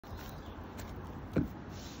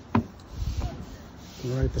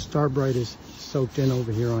All right, the Starbright is soaked in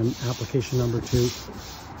over here on application number 2,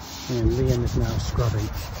 and Liam is now scrubbing.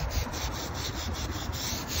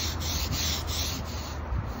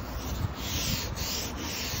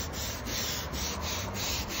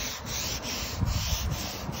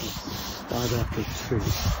 Start after 2.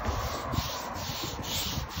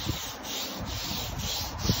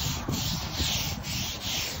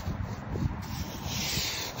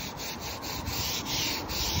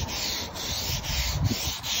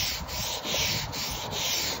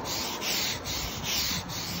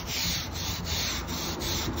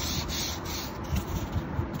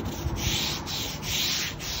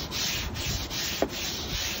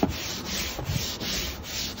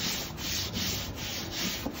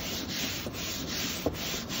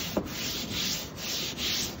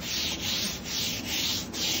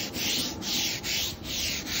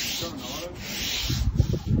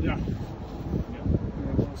 Yeah. A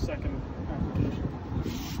little second application.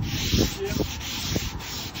 Yeah.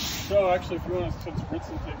 So actually, if you want to, since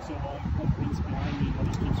rinsing takes so long, put rinse behind me. I'll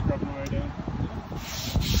just keep scrubbing away down.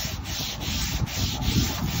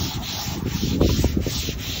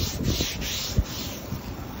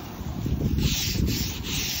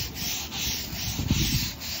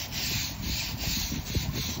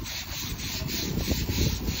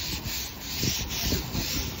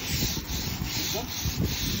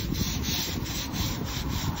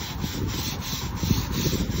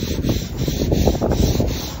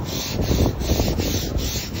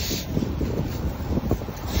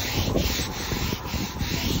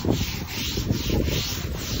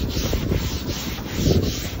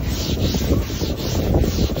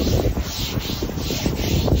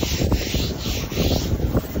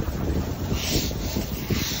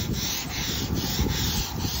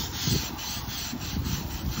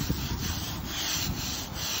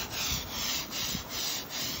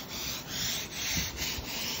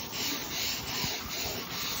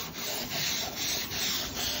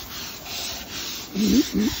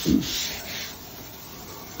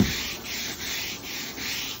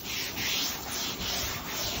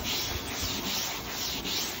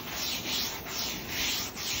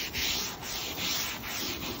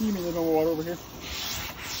 Give me a little water over here.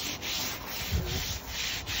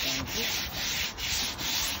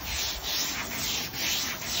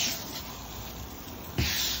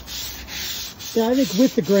 Yeah, I think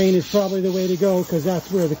with the grain is probably the way to go, because that's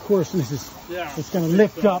where the coarseness is. Yeah, it's going to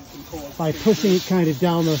lift up by pushing it kind of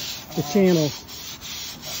down the channel.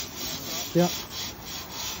 Yeah.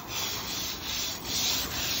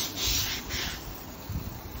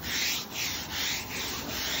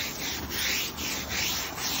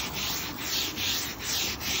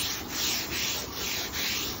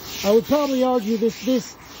 I would probably argue this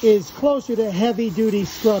is closer to heavy-duty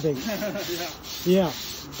scrubbing. Yeah. Yeah.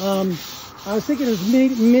 I was thinking it was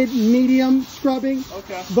medium scrubbing.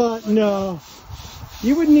 Okay. But no,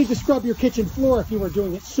 you wouldn't need to scrub your kitchen floor if you were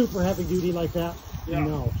doing it super heavy-duty like that. Yeah.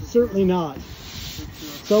 No, certainly not. For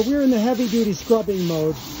sure. So we're in the heavy-duty scrubbing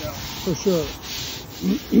mode. Yeah. For sure.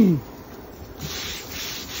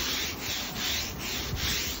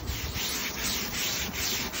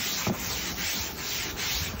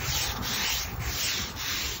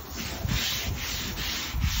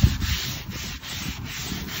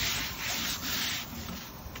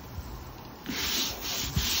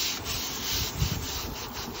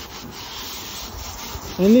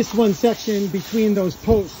 And this one section between those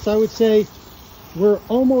posts, I would say we're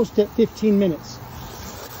almost at 15 minutes.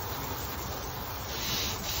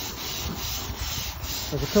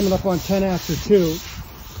 So we're coming up on 10 after 2.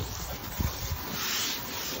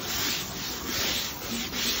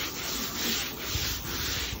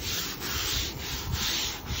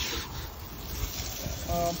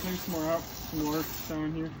 Bring some more out, some more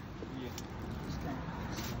down here. Yeah. Just kind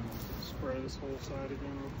of spray this whole side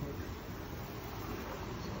again real quick.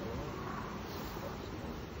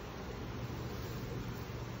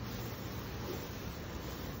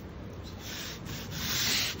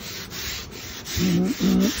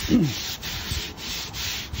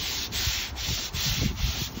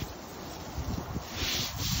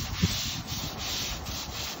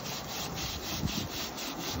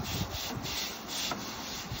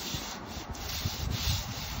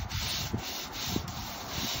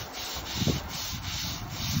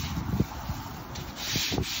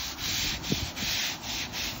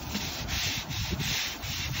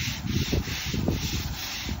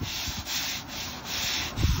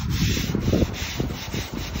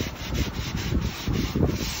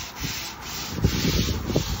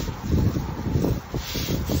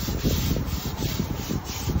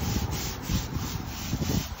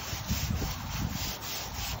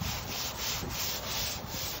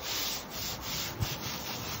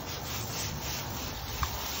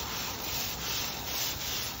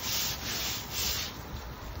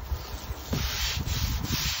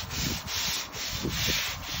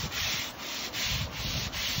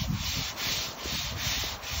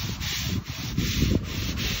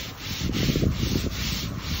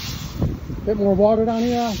 bit more water down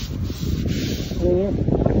here. In here.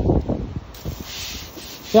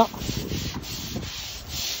 Yeah.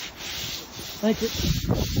 Thank you.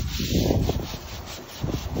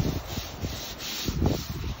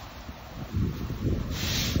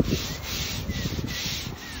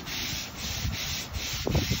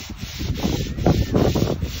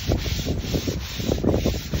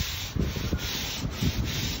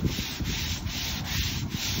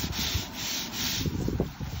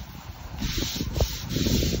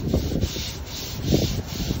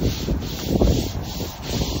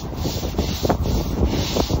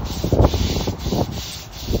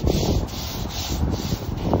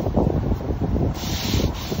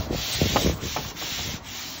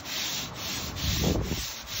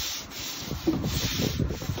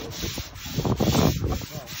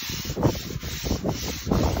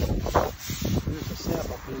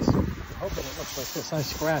 I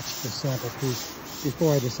scratched the sample piece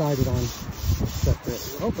before I decided on set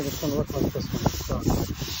this. I'm hoping it's going to look like this when it's done.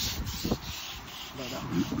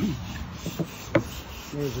 But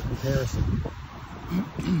here's a comparison.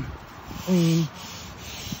 Clean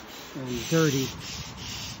and dirty.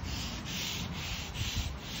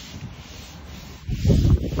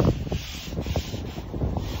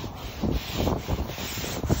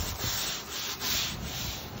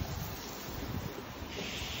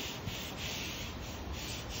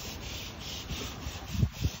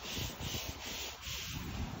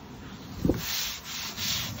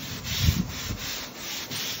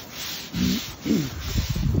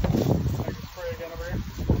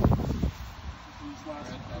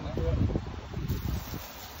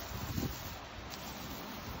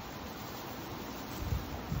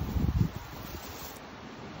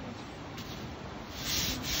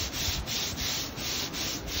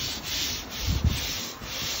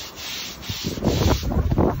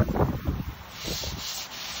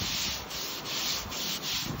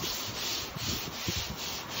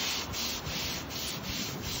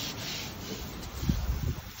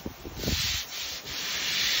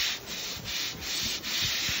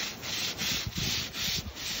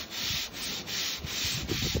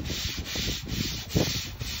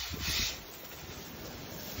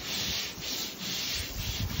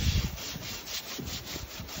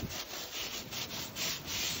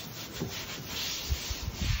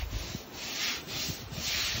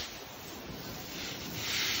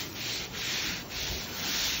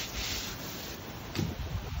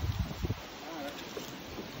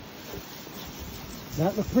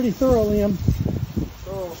 That looked pretty thorough, Liam.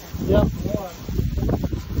 Yep.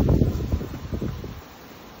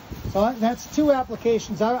 So that's 2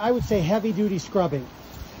 applications. I would say heavy duty scrubbing.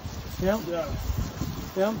 Yeah. Yeah.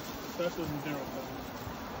 Yeah. That doesn't do it.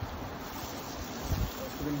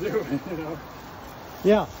 That's what we're gonna do, you know.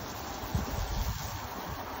 Yeah.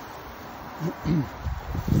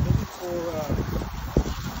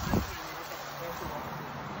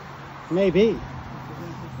 Maybe.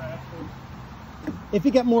 If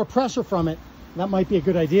you get more pressure from it, that might be a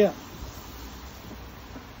good idea.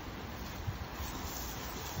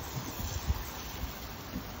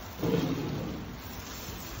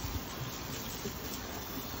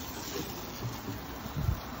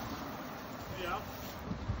 Yeah.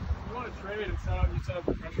 You want to trade it, you set up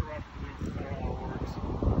a pressure rod to do. I don't know how it works.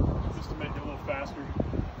 Just to make it a little faster.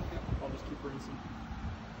 I'll just keep rinsing.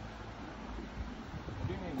 What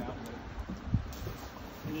do you need an outlet?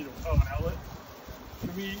 You need an outlet?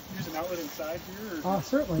 Can we use an outlet inside here? Or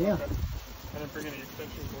Certainly, yeah. Okay. I didn't bring any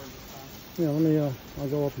extension cords this time. Yeah, let me, I'll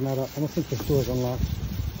go open that up. I don't think this door is unlocked.